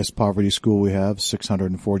 Highest poverty school we have,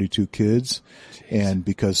 642 kids. Jeez. And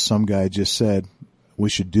because some guy just said, we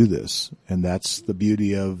should do this. And that's the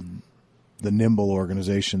beauty of the nimble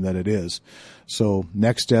organization that it is. So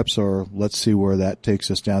next steps are, let's see where that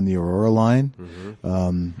takes us down the Aurora line.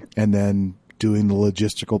 Mm-hmm. And then doing the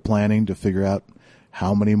logistical planning to figure out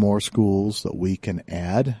how many more schools that we can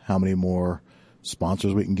add, how many more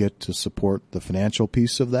sponsors we can get to support the financial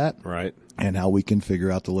piece of that. Right. And how we can figure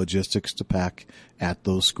out the logistics to pack at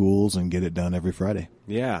those schools and get it done every Friday.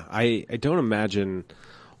 Yeah. I don't imagine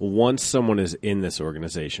once someone is in this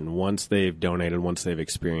organization, once they've donated, once they've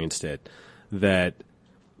experienced it, that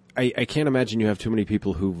I can't imagine you have too many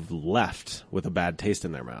people who've left with a bad taste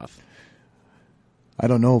in their mouth. I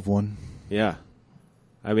don't know of one. Yeah.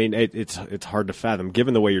 I mean, it's hard to fathom,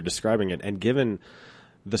 given the way you're describing it, and given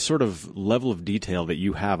the sort of level of detail that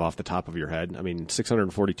you have off the top of your head. I mean,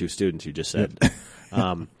 642 students, you just said.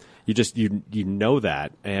 You know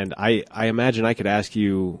that, and I imagine I could ask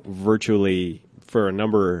you virtually for a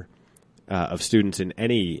number of students in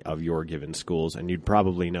any of your given schools, and you'd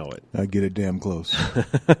probably know it. I'd get it damn close.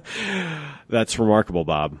 That's remarkable,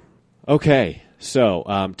 Bob. Okay,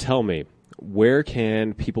 so tell me, where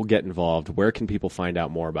can people get involved? Where can people find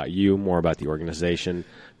out more about you, more about the organization?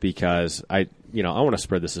 Because I want to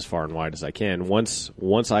spread this as far and wide as I can.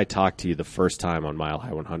 Once I talked to you the first time on Mile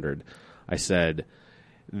High 100, I said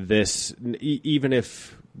this, even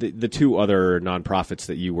if the two other nonprofits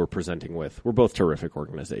that you were presenting with were both terrific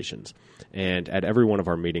organizations. And at every one of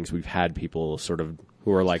our meetings, we've had people sort of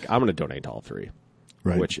who are like, I'm going to donate to all three,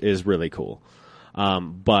 Right. which is really cool.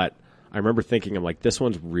 But I remember thinking, I'm like, this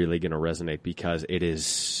one's really going to resonate because it is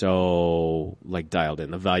so like dialed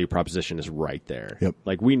in. The value proposition is right there. Yep.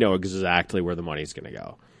 Like we know exactly where the money's going to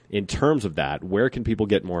go. In terms of that, where can people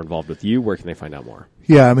get more involved with you? Where can they find out more?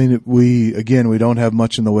 Yeah, I mean, we don't have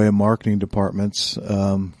much in the way of marketing departments.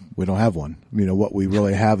 We don't have one. What we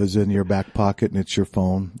really have is in your back pocket, and it's your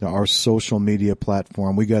phone. Our social media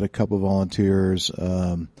platform, we got a couple of volunteers,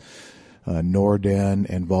 Norden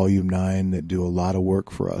and Volume 9, that do a lot of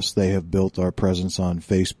work for us. They have built our presence on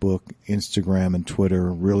Facebook, Instagram, and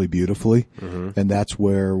Twitter really beautifully, and that's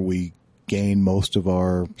where we gain most of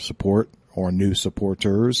our support or new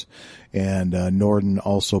supporters. And Norden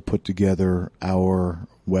also put together our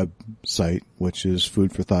website, which is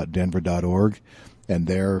foodforthoughtdenver.org. And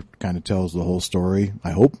there kind of tells the whole story,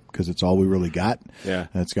 I hope, because it's all we really got. Yeah.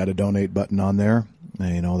 And it's got a donate button on there.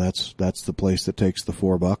 And, that's the place that takes the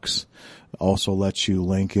 $4. Also lets you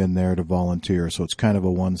link in there to volunteer. So it's kind of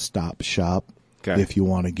a one-stop shop. Okay. If you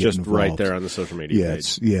want to get just involved. right there on the social media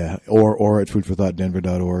page. Or at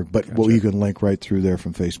foodforthoughtdenver.org. But you can link right through there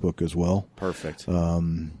from Facebook as well. Perfect.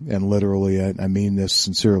 And literally, I mean this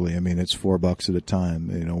sincerely. I mean, it's $4 at a time.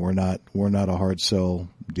 We're not a hard sell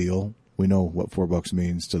deal. We know what $4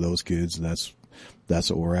 means to those kids. And that's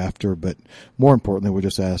what we're after. But more importantly, we're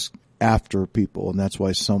just after people. And that's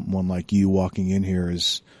why someone like you walking in here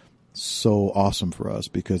is so awesome for us,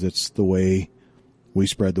 because it's the way we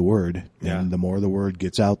spread the word, and the more the word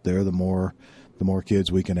gets out there, the more kids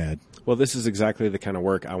we can add. Well, this is exactly the kind of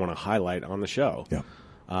work I want to highlight on the show. Yeah.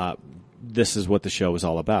 This is what the show is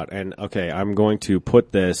all about. And okay, I'm going to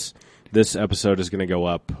put this episode is going to go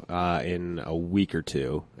up in a week or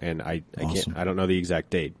two, and I don't know the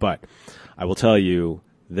exact date, but I will tell you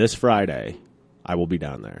this Friday I will be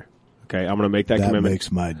down there. Okay, I'm going to make that commitment. That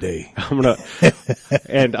makes my day. I'm going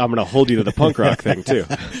to hold you to the punk rock thing too.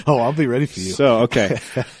 Oh, I'll be ready for you. So, okay.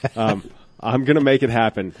 I'm going to make it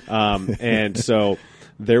happen. And so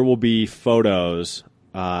there will be photos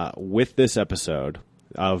with this episode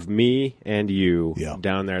of me and you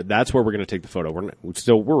down there. That's where we're going to take the photo. We're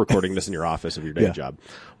recording this in your office of your day job.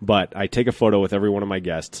 But I take a photo with every one of my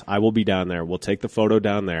guests. I will be down there. We'll take the photo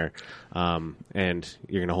down there, and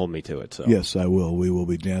you're going to hold me to it. So yes, I will. We will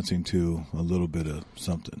be dancing to a little bit of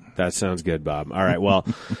something. That sounds good, Bob. All right. Well,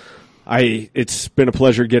 it's been a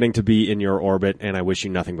pleasure getting to be in your orbit, and I wish you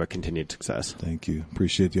nothing but continued success. Thank you.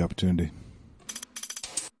 Appreciate the opportunity.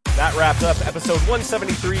 That wraps up episode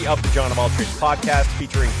 173 of the John of All Trades podcast,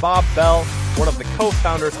 featuring Bob Bell, one of the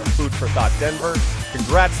co-founders of Food for Thought Denver.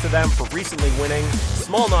 Congrats to them for recently winning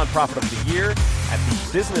Small Nonprofit of the Year at the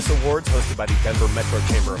Business Awards hosted by the Denver Metro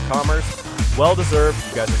Chamber of Commerce. Well deserved.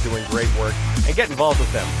 You guys are doing great work. And get involved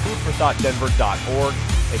with them. foodforthoughtdenver.org.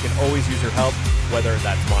 They can always use your help, whether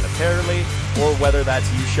that's monetarily or whether that's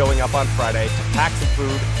you showing up on Friday to pack some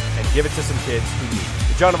food and give it to some kids who need it.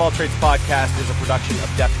 The John of All Trades podcast is a production of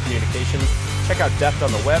Deft Communications. Check out Deft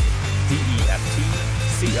on the web,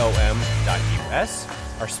 DEFTCOM.us.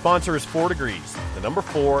 Our sponsor is 4 Degrees, the number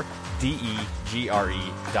 4, DEGRE.ES.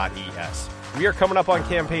 We are coming up on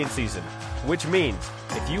campaign season, which means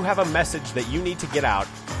if you have a message that you need to get out,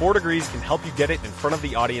 4 Degrees can help you get it in front of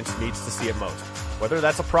the audience who needs to see it most. Whether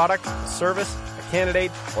that's a product, a service, a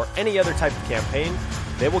candidate, or any other type of campaign,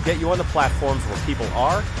 they will get you on the platforms where people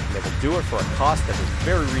are, and they will do it for a cost that is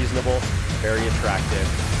very reasonable, very attractive.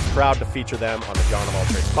 Proud to feature them on the John of All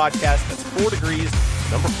Trades podcast. That's 4 Degrees,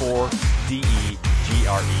 number 4, DEGRE.ES.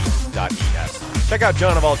 Check out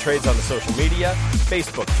John of All Trades on the social media,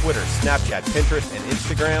 Facebook, Twitter, Snapchat, Pinterest, and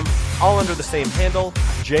Instagram, all under the same handle,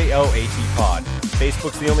 JOATpod.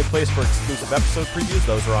 Facebook's the only place for exclusive episode previews.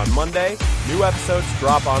 Those are on Monday. New episodes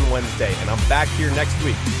drop on Wednesday, and I'm back here next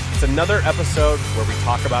week. It's another episode where we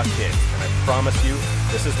talk about kids, and I promise you,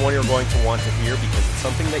 this is one you're going to want to hear because it's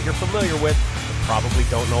something that you're familiar with but probably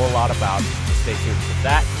don't know a lot about. So stay tuned for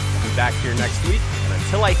that. I'll be back here next week, and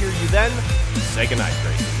until I hear you then, say goodnight,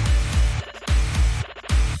 Gracie.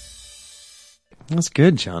 That's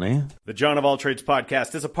good, Johnny. The John of All Trades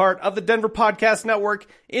podcast is a part of the Denver Podcast Network.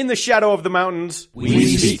 In the shadow of the mountains,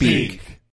 we speak.